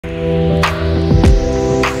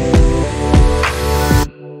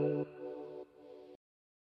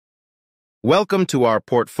Welcome to our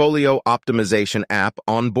Portfolio Optimization app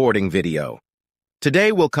onboarding video.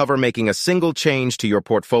 Today we'll cover making a single change to your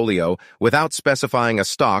portfolio without specifying a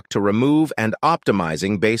stock to remove and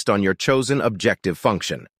optimizing based on your chosen objective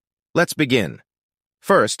function. Let's begin.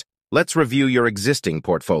 First, let's review your existing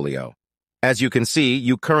portfolio. As you can see,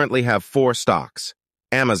 you currently have 4 stocks: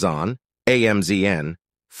 Amazon, AMZN,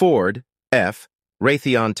 Ford, F,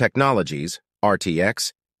 Raytheon Technologies,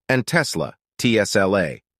 RTX, and Tesla,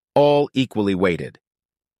 TSLA. All equally weighted.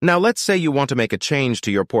 Now let's say you want to make a change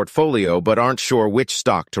to your portfolio but aren't sure which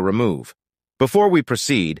stock to remove. Before we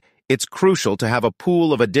proceed, it's crucial to have a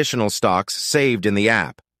pool of additional stocks saved in the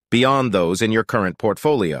app, beyond those in your current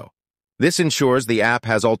portfolio. This ensures the app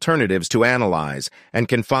has alternatives to analyze and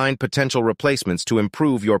can find potential replacements to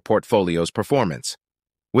improve your portfolio's performance.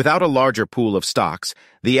 Without a larger pool of stocks,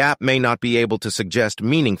 the app may not be able to suggest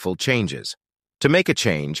meaningful changes. To make a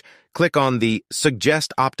change, click on the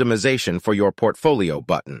Suggest Optimization for Your Portfolio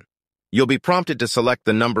button. You'll be prompted to select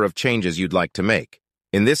the number of changes you'd like to make.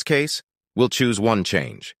 In this case, we'll choose 1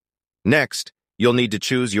 change. Next, you'll need to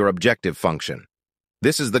choose your objective function.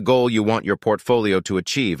 This is the goal you want your portfolio to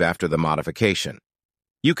achieve after the modification.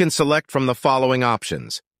 You can select from the following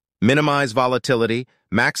options: minimize volatility,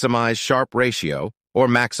 maximize Sharpe ratio, or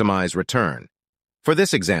maximize return. For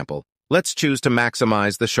this example, let's choose to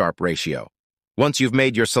maximize the Sharpe ratio. Once you've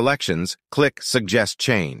made your selections, click Suggest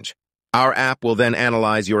Change. Our app will then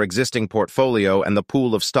analyze your existing portfolio and the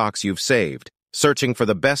pool of stocks you've saved, searching for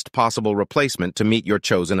the best possible replacement to meet your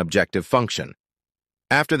chosen objective function.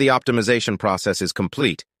 After the optimization process is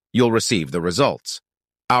complete, you'll receive the results.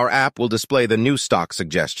 Our app will display the new stock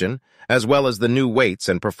suggestion, as well as the new weights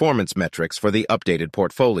and performance metrics for the updated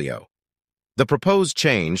portfolio. The proposed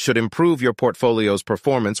change should improve your portfolio's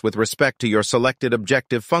performance with respect to your selected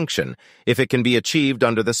objective function if it can be achieved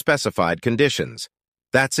under the specified conditions.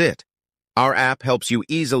 That's it. Our app helps you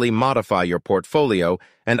easily modify your portfolio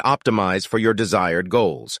and optimize for your desired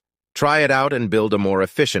goals. Try it out and build a more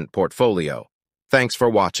efficient portfolio. Thanks for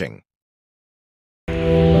watching.